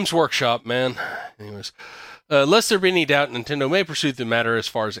 You and Games Workshop, man. Anyways, lest there be any doubt, Nintendo may pursue the matter as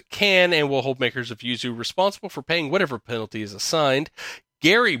far as it can and will hold makers of Yuzu responsible for paying whatever penalty is assigned.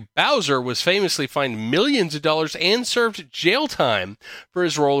 Gary Bowser was famously fined millions of dollars and served jail time for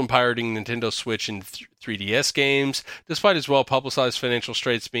his role in pirating Nintendo Switch and 3DS games. Despite his well-publicized financial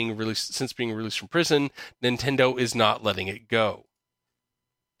straits since being released from prison, Nintendo is not letting it go.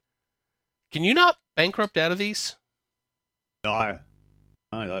 Can you not bankrupt out of these? No,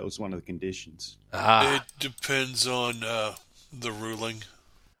 that was one of the conditions. It depends on the ruling.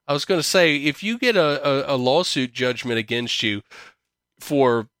 I was going to say, if you get a lawsuit judgment against you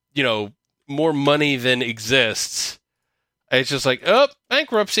for, more money than exists, it's just like,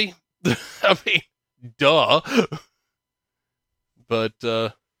 bankruptcy. I mean, duh. But,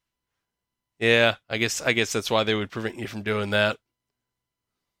 yeah, I guess that's why they would prevent you from doing that.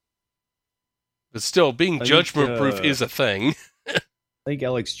 But still, being judgment-proof is a thing. I think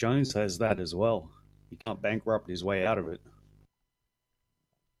Alex Jones has that as well. He can't bankrupt his way out of it.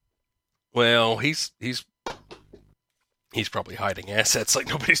 Well, he's probably hiding assets like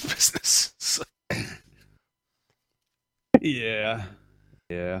nobody's business. So. Yeah.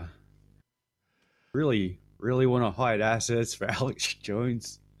 Really want to hide assets for Alex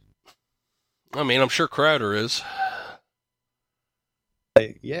Jones. I mean, I'm sure Crowder is.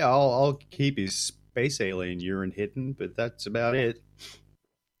 Yeah, I'll keep his space alien urine hidden, but that's about it.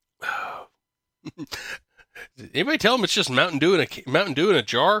 Did anybody tell him it's just Mountain Dew in a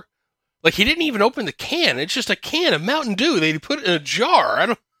jar? Like, he didn't even open the can. It's just a can of Mountain Dew. They put it in a jar. I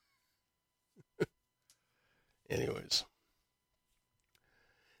don't... Anyways.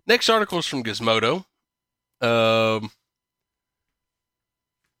 Next article is from Gizmodo.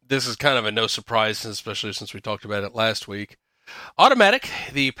 This is kind of a no surprise, especially since we talked about it last week. Automatic,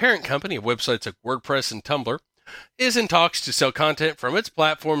 the parent company of websites like WordPress and Tumblr, is in talks to sell content from its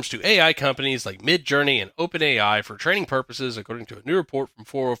platforms to AI companies like Midjourney and OpenAI for training purposes, according to a new report from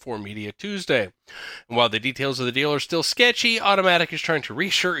 404 Media Tuesday. And while the details of the deal are still sketchy, Automatic is trying to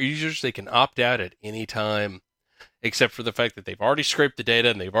reassure users they can opt out at any time, except for the fact that they've already scraped the data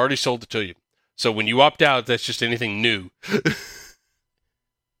and they've already sold it to you. So when you opt out, that's just anything new.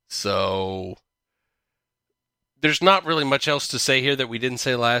 So there's not really much else to say here that we didn't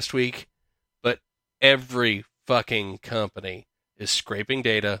say last week, but every fucking company is scraping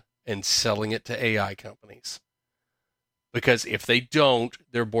data and selling it to AI companies. Because if they don't,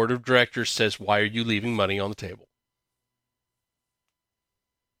 their board of directors says, why are you leaving money on the table?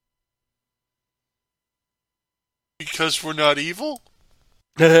 Because we're not evil?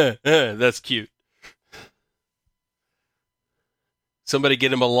 That's cute. Somebody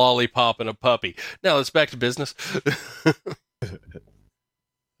get him a lollipop and a puppy. Now let's back to business.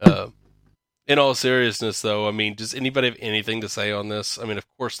 In all seriousness, though, I mean, does anybody have anything to say on this? I mean, of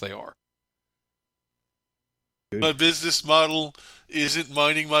course they are. My business model isn't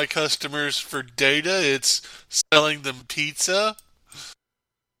mining my customers for data, it's selling them pizza.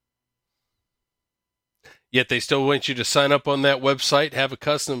 Yet they still want you to sign up on that website, have a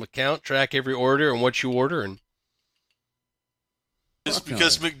custom account, track every order and what you order, and just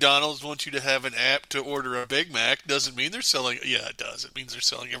because McDonald's wants you to have an app to order a Big Mac doesn't mean they're selling... Yeah, it does. It means they're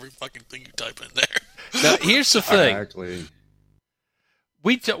selling every fucking thing you type in there. Now, here's the thing. Exactly.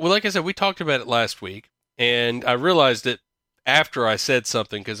 Like I said, we talked about it last week, and I realized that after I said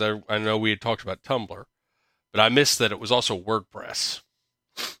something because I know we had talked about Tumblr, but I missed that it was also WordPress.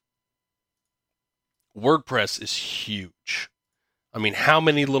 WordPress is huge. I mean, how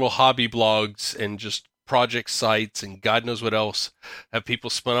many little hobby blogs and just project sites and God knows what else have people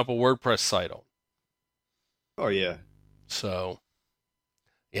spun up a WordPress site on? Oh, yeah. So,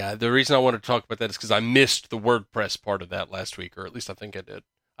 yeah, the reason I wanted to talk about that is because I missed the WordPress part of that last week, or at least I think I did.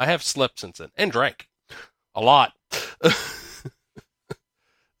 I have slept since then and drank a lot.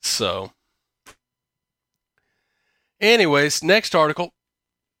 So, anyways, next article.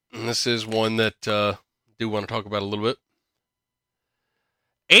 And this is one that I do want to talk about a little bit.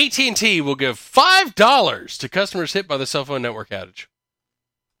 AT&T will give $5 to customers hit by the cell phone network outage.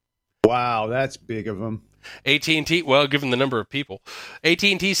 Wow, that's big of them. AT&T, well, given the number of people,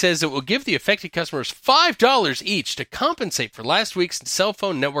 AT&T says it will give the affected customers $5 each to compensate for last week's cell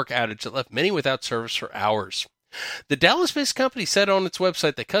phone network outage that left many without service for hours. The Dallas-based company said on its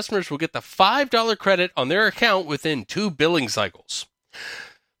website that customers will get the $5 credit on their account within 2 billing cycles.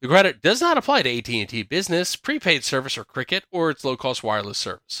 The credit does not apply to AT&T Business, prepaid service, or Cricket, or its low-cost wireless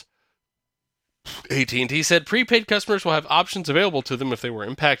service. AT&T said prepaid customers will have options available to them if they were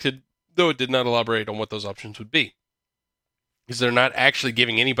impacted, though it did not elaborate on what those options would be. Because they're not actually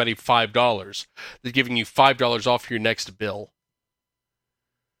giving anybody $5. They're giving you $5 off your next bill.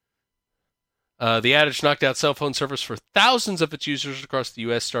 The outage knocked out cell phone service for thousands of its users across the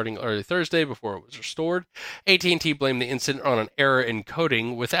U.S. starting early Thursday before it was restored. AT&T blamed the incident on an error in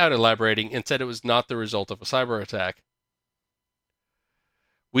coding without elaborating and said it was not the result of a cyber attack.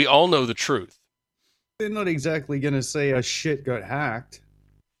 We all know the truth. They're not exactly going to say a shit got hacked.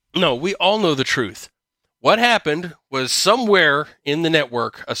 No, we all know the truth. What happened was somewhere in the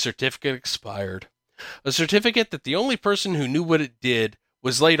network, a certificate expired. A certificate that the only person who knew what it did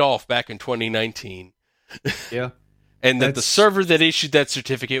was laid off back in 2019. Yeah. And that the server that issued that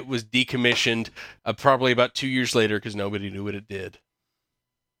certificate was decommissioned probably about 2 years later because nobody knew what it did.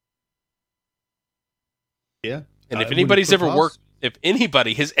 Yeah. And if anybody has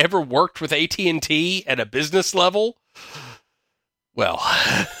ever worked with AT&T at a business level, well,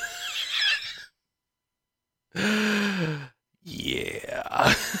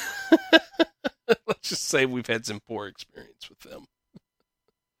 yeah. Let's just say we've had some poor experience with them.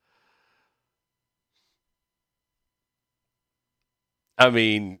 I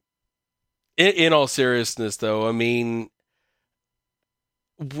mean, in all seriousness, though, I mean,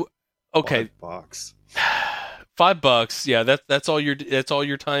 okay, $5. $5, yeah, that's all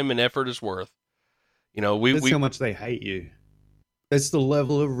your time and effort is worth. You know, That's how much they hate you. That's the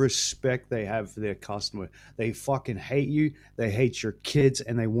level of respect they have for their customer. They fucking hate you. They hate your kids,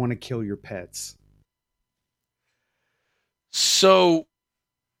 and they want to kill your pets. So,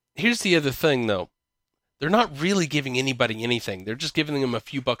 here's the other thing, though. They're not really giving anybody anything. They're just giving them a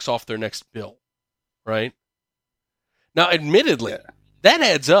few bucks off their next bill, right? Now, admittedly, that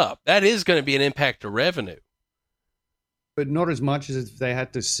adds up. That is going to be an impact to revenue. But not as much as if they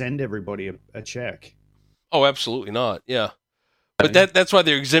had to send everybody a check. Oh, absolutely not. Yeah. But that's why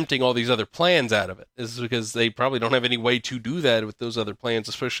they're exempting all these other plans out of it, is because they probably don't have any way to do that with those other plans,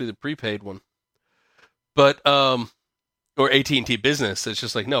 especially the prepaid one. But, or AT&T Business, it's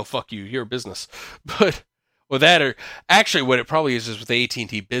just like, no, fuck you, you're a business. But, well, that, or actually what it probably is with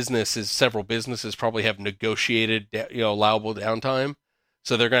AT&T Business is several businesses probably have negotiated, allowable downtime.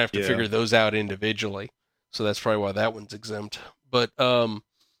 So they're going to have to figure those out individually. So that's probably why that one's exempt. But,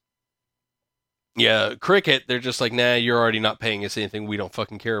 yeah, Cricket, they're just like, nah, you're already not paying us anything. We don't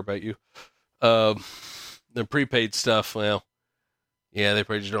fucking care about you. The prepaid stuff, well, yeah, they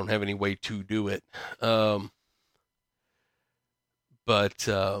probably just don't have any way to do it. But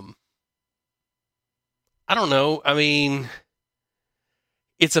I don't know. I mean,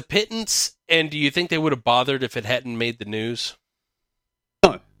 it's a pittance, and do you think they would have bothered if it hadn't made the news?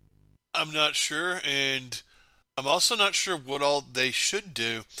 No. I'm not sure, and I'm also not sure what all they should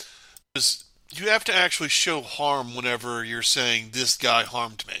do. Because you have to actually show harm whenever you're saying, this guy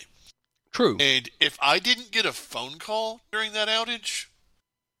harmed me. True. And if I didn't get a phone call during that outage,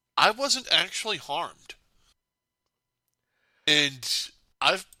 I wasn't actually harmed. And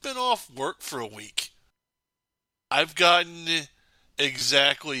I've been off work for a week. I've gotten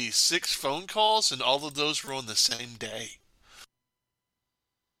exactly 6 phone calls, and all of those were on the same day.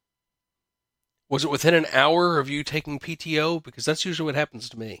 Was it within an hour of you taking PTO? Because that's usually what happens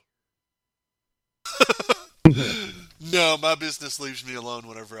to me. No, my business leaves me alone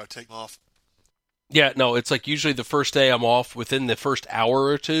whenever I take off. Yeah, no, it's like usually the first day I'm off, within the first hour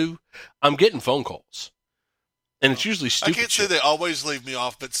or two, I'm getting phone calls. And it's usually I stupid can't say shit. they always leave me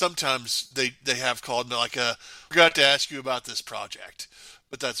off, but sometimes they have called me like, forgot to ask you about this project.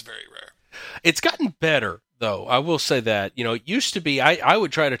 But that's very rare. It's gotten better, though. I will say that. It used to be I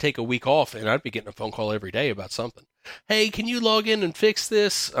would try to take a week off, and I'd be getting a phone call every day about something. Hey, can you log in and fix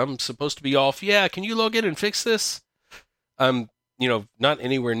this? I'm supposed to be off. Yeah, can you log in and fix this? I'm, not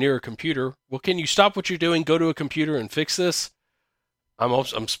anywhere near a computer. Well, can you stop what you're doing, go to a computer and fix this?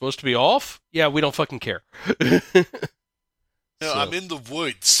 I'm supposed to be off? Yeah, we don't fucking care. No, I'm in the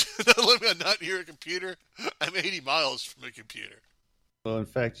woods. I'm not near a computer. I'm 80 miles from a computer. Well, in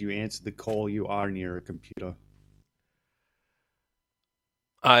fact, you answered the call. You are near a computer.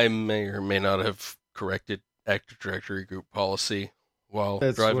 I may or may not have corrected Active Directory group policy while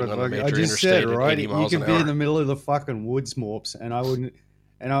That's driving what on a major I just interstate said, at right? 80 You miles could an be hour. in the middle of the fucking woods, Morps,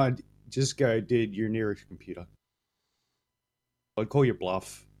 and I'd just go, dude, you're near a computer. I'd call you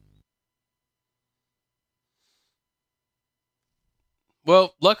bluff.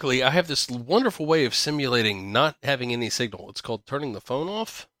 Well, luckily, I have this wonderful way of simulating not having any signal. It's called turning the phone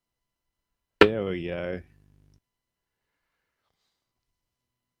off. There we go.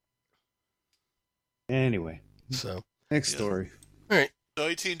 Anyway, So, next story. all right. So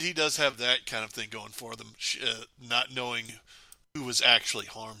AT&T does have that kind of thing going for them, not knowing who was actually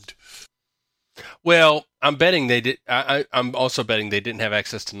harmed. Well, I'm betting they did. I'm also betting they didn't have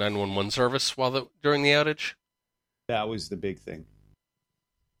access to 911 service during the outage. That was the big thing.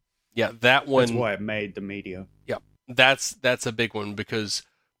 Yeah, that one. That's why it made the media. Yeah, that's a big one because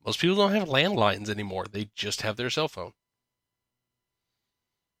most people don't have landlines anymore. They just have their cell phone.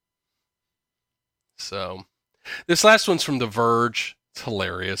 So, this last one's from The Verge. It's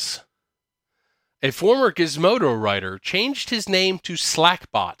hilarious. A former Gizmodo writer changed his name to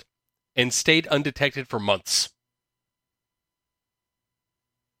Slackbot and stayed undetected for months.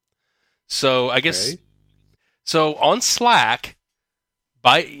 So, I guess... Okay. So, on Slack,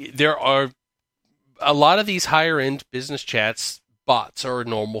 there are a lot of these higher-end business chats. Bots are a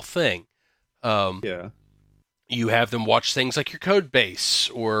normal thing. Yeah. You have them watch things like your code base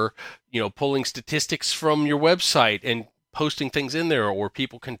or, pulling statistics from your website and posting things in there, or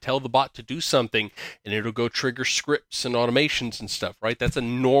people can tell the bot to do something and it'll go trigger scripts and automations and stuff, right? That's a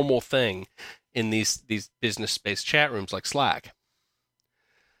normal thing in these business-based chat rooms like Slack.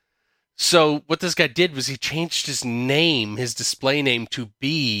 So what this guy did was he changed his name, his display name, to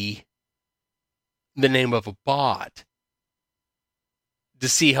be the name of a bot to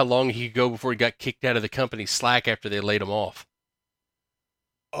see how long he could go before he got kicked out of the company Slack after they laid him off.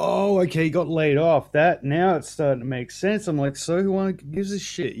 Oh, okay, you got laid off. Now it's starting to make sense. I'm like, so who gives a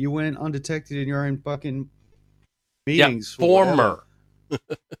shit? You went undetected in your own fucking meetings. Yeah, former.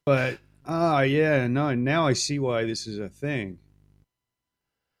 But yeah, no. Now I see why this is a thing.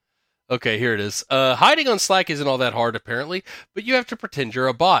 Okay, here it is. Hiding on Slack isn't all that hard, apparently, but you have to pretend you're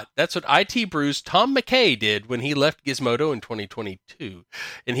a bot. That's what IT Brew's Tom McKay did when he left Gizmodo in 2022,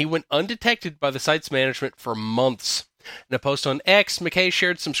 and he went undetected by the site's management for months. In a post on X, McKay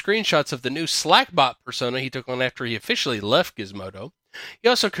shared some screenshots of the new Slackbot persona he took on after he officially left Gizmodo. He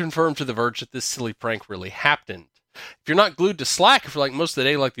also confirmed to The Verge that this silly prank really happened. If you're not glued to Slack for like most of the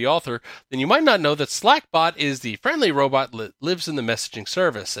day like the author, then you might not know that Slackbot is the friendly robot that lives in the messaging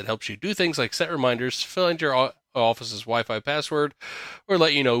service. It helps you do things like set reminders, find your office's Wi-Fi password, or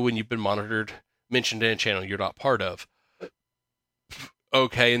let you know when you've been monitored, mentioned in a channel you're not part of.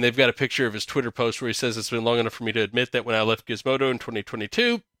 Okay, and they've got a picture of his Twitter post where he says, it's been long enough for me to admit that when I left Gizmodo in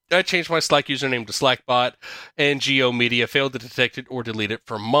 2022, I changed my Slack username to Slackbot, and Geo Media failed to detect it or delete it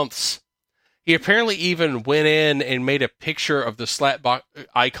for months. He apparently even went in and made a picture of the Slackbot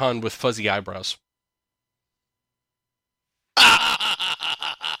icon with fuzzy eyebrows.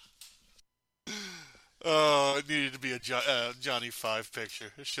 Oh, it needed to be a Johnny Five picture.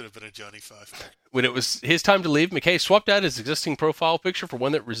 It should have been a Johnny Five picture. When it was his time to leave, McKay swapped out his existing profile picture for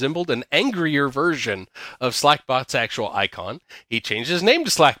one that resembled an angrier version of Slackbot's actual icon. He changed his name to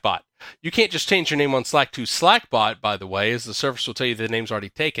Slackbot. You can't just change your name on Slack to Slackbot, by the way, as the service will tell you the name's already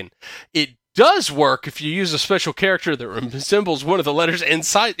taken. It does work if you use a special character that resembles one of the letters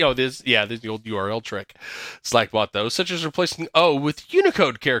inside. The old URL trick. Slackbot, though, such as replacing O with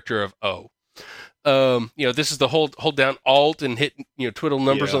Unicode character of O. This is the hold down Alt and hit twiddle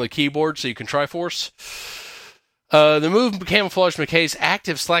numbers on the keyboard so you can Triforce. The move camouflaged McKay's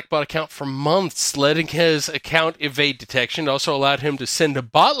active Slackbot account for months, letting his account evade detection. It also allowed him to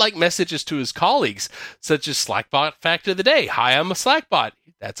send bot-like messages to his colleagues, such as Slackbot fact of the day. Hi, I'm a Slackbot.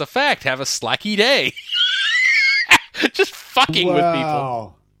 That's a fact. Have a slacky day. Just fucking with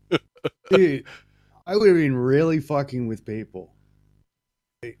people. Dude, I would have been really fucking with people.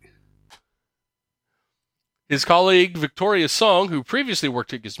 His colleague Victoria Song, who previously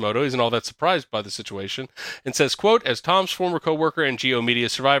worked at Gizmodo, isn't all that surprised by the situation and says, quote, as Tom's former co-worker and Geo Media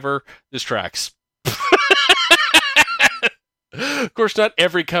survivor, this tracks. Of course, not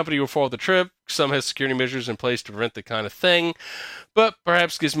every company will follow the trip. Some has security measures in place to prevent the kind of thing. But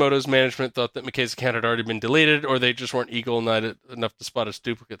perhaps Gizmodo's management thought that McKay's account had already been deleted, or they just weren't eagle-eyed enough to spot a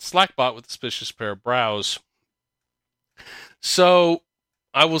duplicate Slack bot with a suspicious pair of brows. So,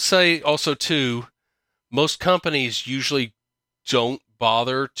 I will say also, too, most companies usually don't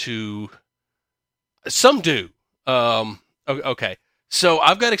bother to... Some do. Okay. So,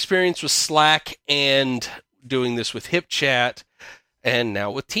 I've got experience with Slack and doing this with HipChat and now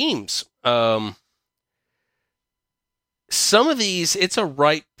with Teams. Some of these, it's a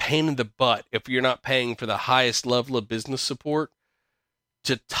right pain in the butt if you're not paying for the highest level of business support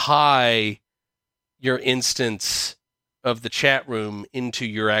to tie your instance of the chat room into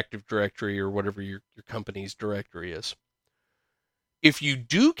your Active Directory or whatever your company's directory is. If you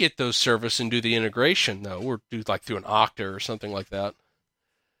do get those service and do the integration, though, or do like through an Okta or something like that,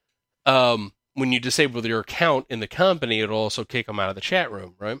 when you disable your account in the company, it'll also kick them out of the chat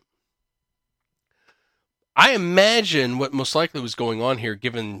room, right? I imagine what most likely was going on here,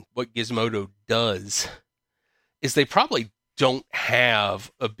 given what Gizmodo does, is they probably don't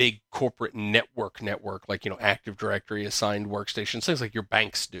have a big corporate network like, Active Directory, assigned workstations, things like your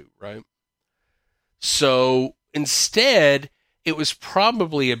banks do, right? So instead, it was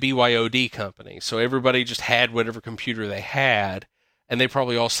probably a BYOD company. So everybody just had whatever computer they had, and they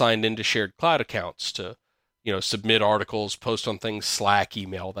probably all signed into shared cloud accounts to, submit articles, post on things, Slack,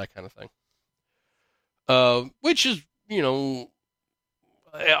 email, that kind of thing. Which is, a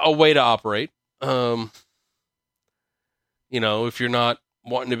way to operate. If you're not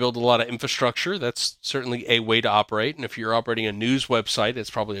wanting to build a lot of infrastructure, that's certainly a way to operate. And if you're operating a news website, it's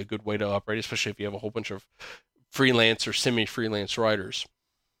probably a good way to operate, especially if you have a whole bunch of freelance or semi-freelance writers.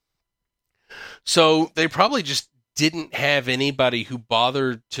 So they probably just didn't have anybody who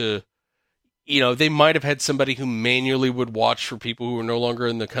bothered to, they might have had somebody who manually would watch for people who were no longer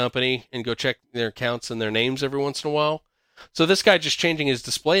in the company and go check their accounts and their names every once in a while. So this guy just changing his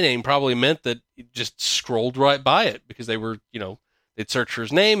display name probably meant that it just scrolled right by it because they were, they'd search for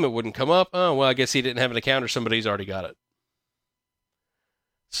his name, it wouldn't come up. Oh, well, I guess he didn't have an account or somebody's already got it.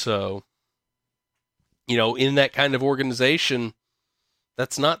 So, in that kind of organization,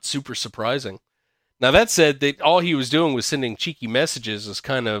 that's not super surprising. Now, that said, that all he was doing was sending cheeky messages is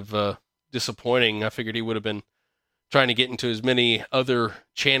kind of disappointing. I figured he would have been trying to get into as many other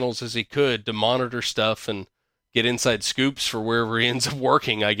channels as he could to monitor stuff and get inside scoops for wherever he ends up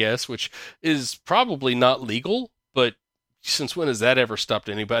working, I guess, which is probably not legal, but since when has that ever stopped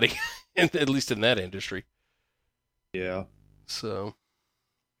anybody, at least in that industry? Yeah. So...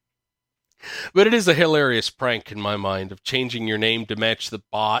 But it is a hilarious prank in my mind of changing your name to match the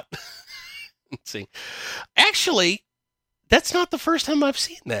bot. Let's see. Actually, that's not the first time I've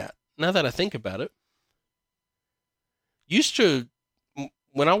seen that, now that I think about it. Used to,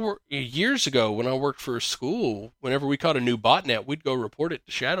 years ago, when I worked for a school, whenever we caught a new botnet, we'd go report it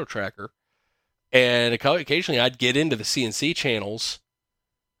to Shadow Tracker. And occasionally I'd get into the CNC channels,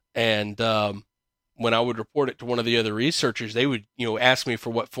 and when I would report it to one of the other researchers, they would, ask me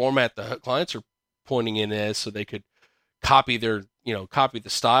for what format the clients are pointing in as so they could copy the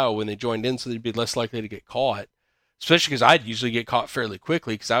style when they joined in so they'd be less likely to get caught. Especially because I'd usually get caught fairly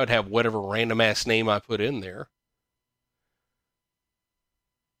quickly because I would have whatever random ass name I put in there.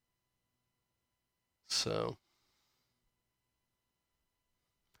 So.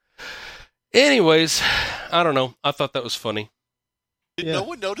 Anyways, I don't know. I thought that was funny. Did no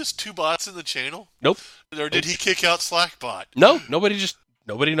one notice two bots in the channel? Nope. Or did he kick out Slackbot? No,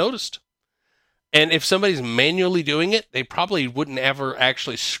 nobody noticed. And if somebody's manually doing it, they probably wouldn't ever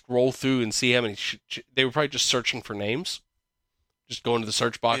actually scroll through and see how many... they were probably just searching for names. Just go into the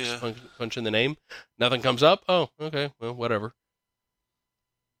search box, punch in the name. Nothing comes up. Oh, okay. Well, whatever.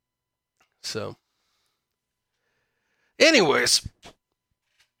 So. Anyways.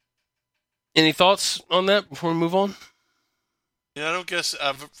 Any thoughts on that before we move on? Yeah, I don't guess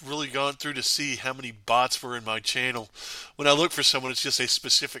I've really gone through to see how many bots were in my channel. When I look for someone, it's just a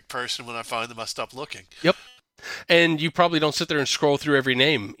specific person. When I find them, I stop looking. Yep. And you probably don't sit there and scroll through every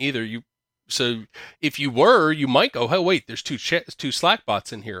name either. So if you were, you might go, oh, wait, there's two Slack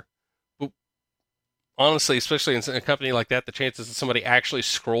bots in here. But honestly, especially in a company like that, the chances that somebody actually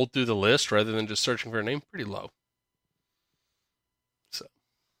scrolled through the list rather than just searching for a name, pretty low. So,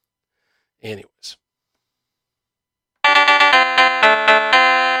 anyways.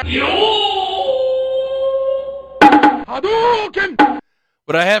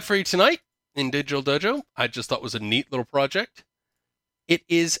 What I have for you tonight in Digital Dojo. I just thought was a neat little project.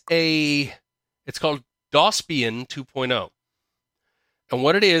 It's called Dospian 2.0. And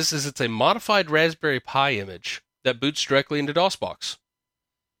what it is it's a modified Raspberry Pi image that boots directly into DOSBox.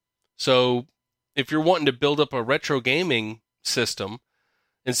 So if you're wanting to build up a retro gaming system,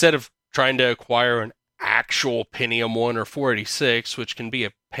 instead of trying to acquire an actual Pentium 1 or 486, which can be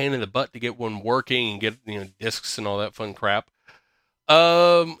a pain in the butt to get one working and get discs and all that fun crap,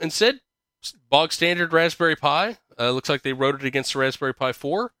 instead, bog standard Raspberry Pi. Looks like they wrote it against the Raspberry Pi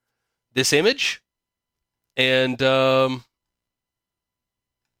 4. This image, and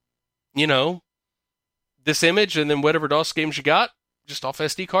this image, and then whatever DOS games you got, just off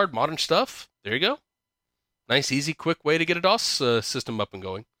SD card, modern stuff. There you go. Nice, easy, quick way to get a DOS system up and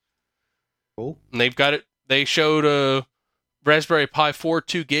going. Cool. And they've got it. They showed a Raspberry Pi 4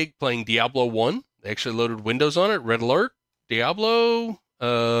 2 gig playing Diablo 1. They actually loaded Windows on it. Red Alert, Diablo. He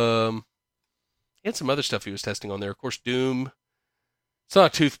had some other stuff he was testing on there. Of course, Doom. It's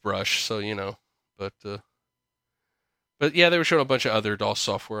not a toothbrush, so but yeah, they were showing a bunch of other DOS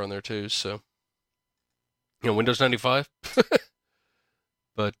software on there too. So Windows 95.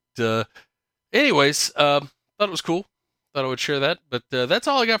 But anyways, thought it was cool. Thought I would share that. But that's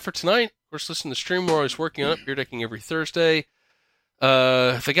all I got for tonight. Of course, listen to the stream. We're always working on it. Beer Decking every Thursday.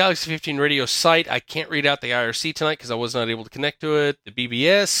 The Galaxy 15 radio site. I can't read out the IRC tonight because I was not able to connect to it. The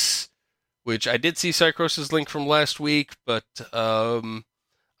BBS, which I did see Psychrosis link from last week, but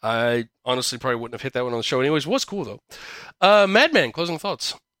I honestly probably wouldn't have hit that one on the show anyways. Was cool, though. Maddman, closing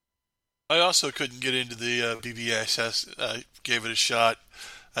thoughts. I also couldn't get into the BBS. I gave it a shot.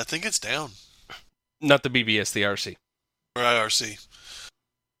 I think it's down. Not the BBS, the IRC. Or IRC.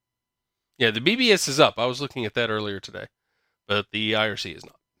 Yeah, the BBS is up. I was looking at that earlier today, but the IRC is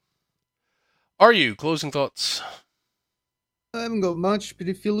not. Are you? Closing thoughts? I haven't got much, but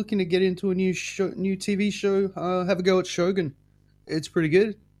if you're looking to get into a new TV show, have a go at Shogun. It's pretty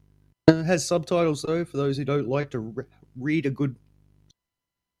good. It has subtitles, though, for those who don't like to read a good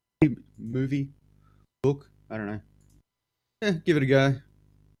movie, book. I don't know. Give it a go.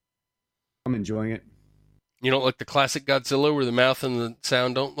 I'm enjoying it. You don't like the classic Godzilla where the mouth and the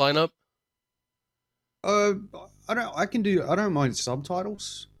sound don't line up? I don't mind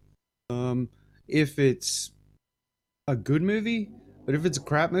subtitles. If it's a good movie, but if it's a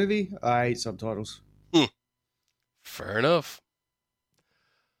crap movie, I hate subtitles. Fair enough.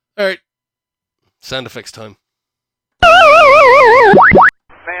 All right. Sound effects time. Man,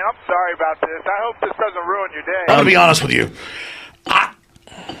 I'm sorry about this. I hope this doesn't ruin your day. I'm gonna be honest with you.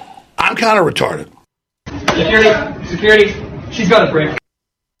 I'm kind of retarded. Security, she's got a break.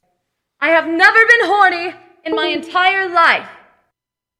 I have never been horny in my entire life.